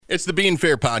It's the Being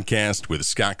Fair podcast with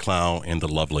Scott Clow and the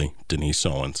lovely Denise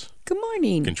Owens. Good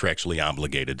morning. Contractually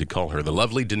obligated to call her the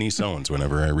lovely Denise Owens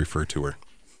whenever I refer to her.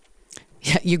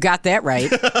 Yeah, you got that right.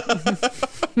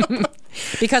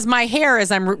 Because my hair,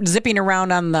 as I'm zipping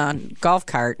around on the golf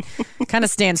cart, kind of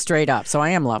stands straight up. So I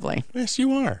am lovely. Yes,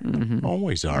 you are. Mm-hmm.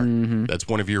 Always are. Mm-hmm. That's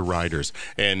one of your riders.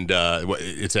 And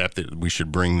it's apt that we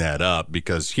should bring that up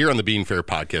because here on the Being Fair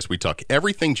podcast, we talk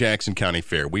everything Jackson County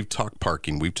Fair. We've talked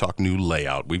parking. We've talked new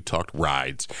layout. We've talked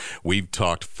rides. We've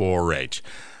talked 4-H.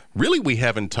 Really, we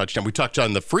haven't touched on, we talked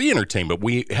on the free entertainment.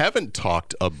 We haven't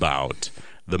talked about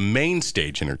the main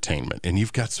stage entertainment. And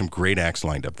you've got some great acts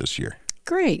lined up this year.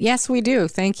 Great. Yes, we do.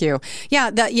 Thank you. Yeah,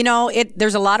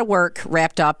 there's a lot of work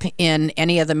wrapped up in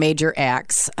any of the major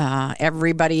acts.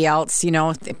 Everybody else,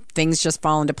 things just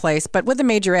fall into place. But with the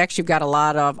major acts, you've got a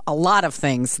lot of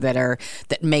things that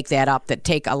make that up, that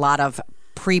take a lot of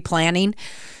pre-planning,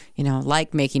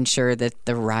 like making sure that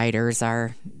the riders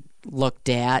are looked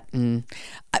at. And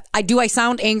I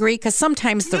sound angry? Because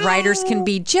sometimes the riders can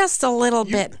be just a little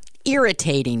bit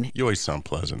irritating. You always sound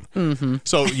pleasant. Mm-hmm.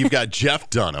 So you've got Jeff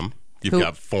Dunham. You've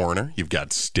got Foreigner. You've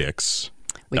got Styx.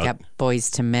 We got Boys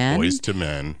to Men. Boys to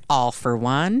Men. All for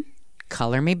One.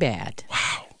 Color Me Bad.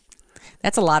 Wow.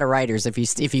 That's a lot of riders if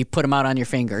you put them out on your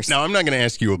fingers. Now, I'm not going to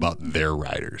ask you about their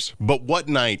riders, but what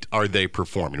night are they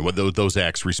performing? What those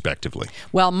acts respectively?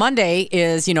 Well, Monday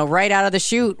is, right out of the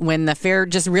chute when the fair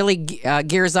just really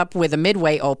gears up with a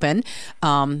Midway Open.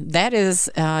 That is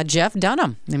Jeff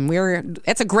Dunham. And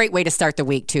that's a great way to start the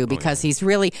week, too, because he's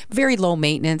really very low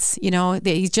maintenance.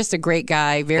 He's just a great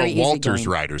guy, very easy Walter's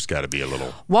going. rider's got to be a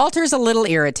little... Walter's a little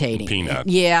irritating. Peanut.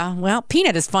 Yeah, well,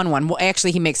 Peanut is a fun one. Well,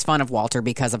 actually, he makes fun of Walter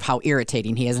because of how irritating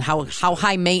he is and how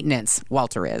high maintenance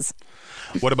Walter is.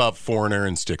 What about Foreigner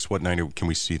and Styx? What night can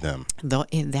we see them?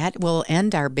 That will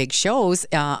end our big shows,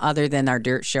 other than our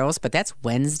dirt shows, but that's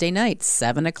Wednesday night,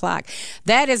 7 o'clock.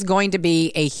 That is going to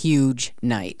be a huge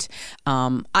night.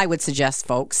 I would suggest,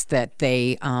 folks, that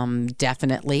they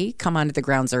definitely come onto the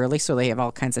grounds early so they have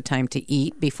all kinds of time to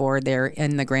eat before they're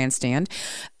in the grandstand.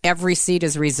 Every seat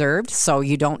is reserved, so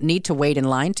you don't need to wait in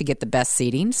line to get the best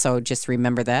seating. So just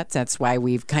remember that. That's why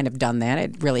we've kind of done that.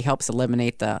 It really helps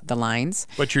eliminate the lines.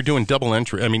 But you're doing double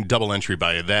entry. I mean, double entry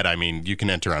by that, I mean, you can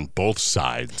enter on both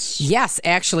sides. Yes,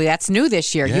 actually, that's new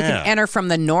this year. Yeah. You can enter from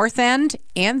the north end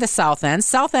and the south end.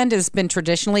 South end has been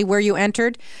traditionally where you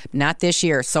entered, not this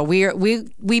year. So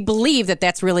we believe that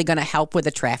that's really going to help with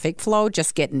the traffic flow,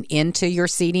 just getting into your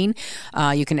seating.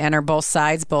 You can enter both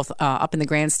sides, both up in the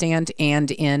grandstand and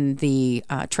in the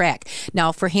track.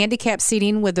 Now, for handicap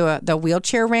seating with the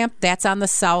wheelchair ramp, that's on the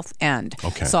south end.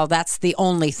 Okay. So that's the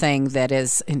only thing that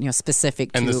is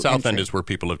specific to And the south entry. end is where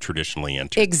people have traditionally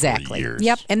entered Exactly. for years.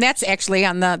 Yep. And that's actually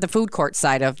on the food court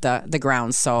side of the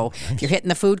grounds. So if you're hitting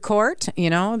the food court,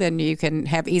 then you can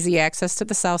have easy access to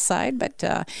the south side. But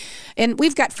and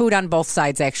we've got food on both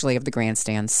sides, actually, of the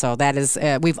grandstands. So that is,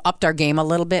 we've upped our game a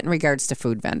little bit in regards to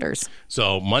food vendors.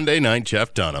 So Monday night,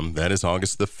 Jeff Dunham. That is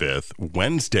August the 5th.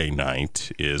 Wednesday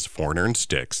night is Foreigner and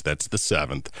Styx. That's the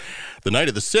 7th. The night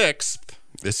of the 6th,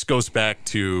 this goes back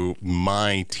to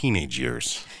my teenage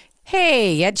years.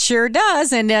 Hey, it sure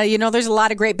does. And, there's a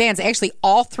lot of great bands. Actually,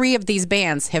 all three of these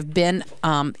bands have been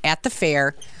at the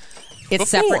fair at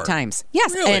separate times.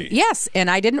 Yes. Really? And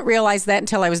I didn't realize that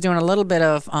until I was doing a little bit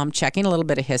of checking, a little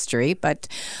bit of history. But,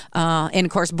 and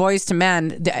of course, Boys to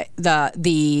Men,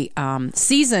 the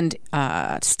seasoned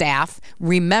staff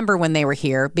remember when they were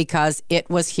here because it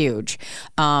was huge.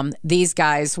 These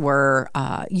guys were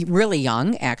really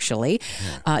young, actually.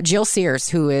 Jill Sears,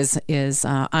 who is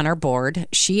on our board,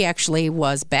 she actually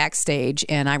was backstage,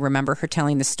 and I remember her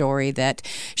telling the story that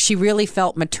she really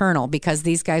felt maternal because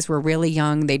these guys were really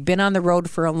young. They'd been on the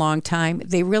road for a long time.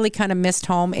 They really kind of missed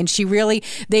home, and she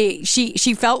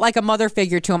felt like a mother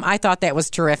figure to them. I thought that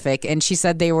was terrific, and she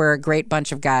said they were a great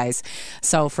bunch of guys.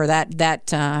 So for that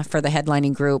for the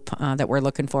headlining group that we're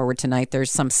looking forward tonight,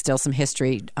 there's still some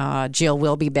history. Jill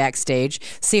will be backstage.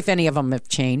 See if any of them have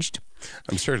changed.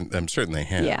 I'm certain they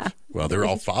have. Yeah. Well, they're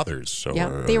all fathers. So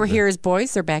yeah, they were here as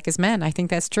boys. They're back as men. I think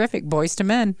that's terrific. Boys to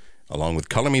Men. Along with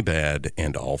Color Me Bad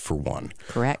and All for One.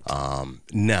 Correct.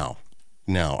 Now,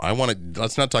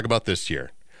 let's not talk about this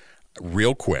year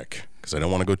real quick because I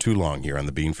don't want to go too long here on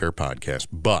the Being Fair podcast,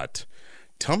 but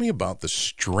tell me about the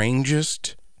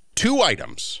strangest 2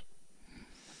 items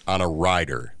on a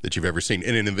rider that you've ever seen.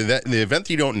 And in the event that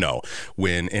you don't know,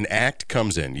 when an act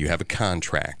comes in, you have a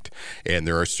contract, and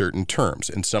there are certain terms,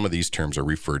 and some of these terms are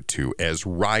referred to as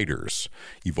riders.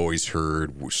 You've always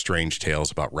heard strange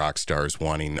tales about rock stars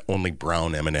wanting only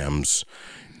brown M&Ms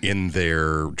in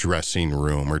their dressing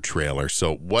room or trailer.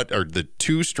 So what are the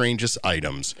 2 strangest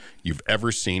items you've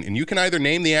ever seen? And you can either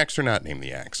name the acts or not name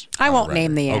the acts. I won't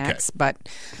name the acts, but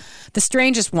the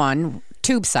strangest one,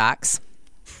 tube socks.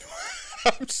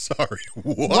 I'm sorry.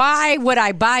 What? Why would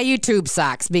I buy you tube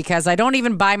socks? Because I don't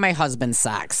even buy my husband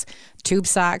socks. Tube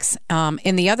socks.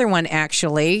 And the other one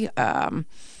actually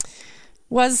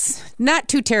was not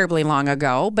too terribly long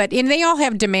ago, but they all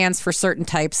have demands for certain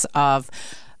types of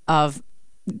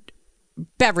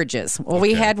beverages. Well,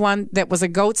 we had one that was a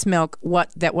goat's milk,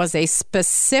 that was a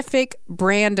specific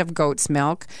brand of goat's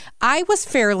milk. I was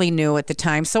fairly new at the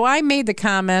time, so I made the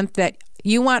comment that,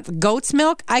 you want goat's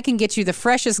milk? I can get you the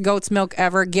freshest goat's milk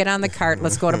ever. Get on the cart.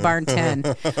 Let's go to Barn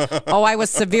 10. Oh, I was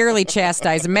severely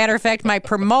chastised. As a matter of fact, my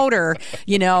promoter,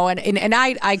 and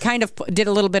I kind of did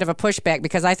a little bit of a pushback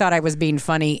because I thought I was being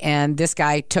funny, and this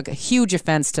guy took a huge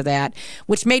offense to that,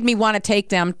 which made me want to take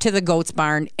them to the goat's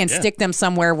barn and stick them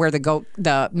somewhere where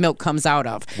the milk comes out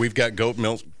of. We've got goat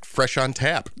milk fresh on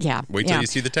tap. Yeah. Wait till you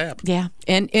see the tap. Yeah.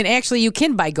 And actually you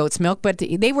can buy goat's milk, but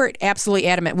they were absolutely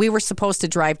adamant. We were supposed to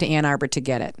drive to Ann Arbor to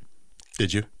get it.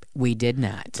 Did you? We did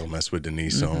not. Don't mess with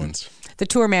Denise Owens. The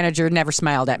tour manager never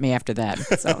smiled at me after that.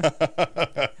 So.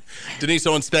 Denise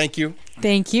Owens, thank you.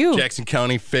 Thank you. Jackson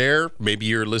County Fair. Maybe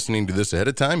you're listening to this ahead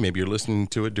of time. Maybe you're listening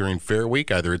to it during Fair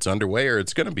Week. Either it's underway or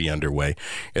it's going to be underway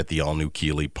at the all-new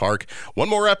Keeley Park. One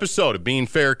more episode of Being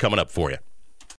Fair coming up for you.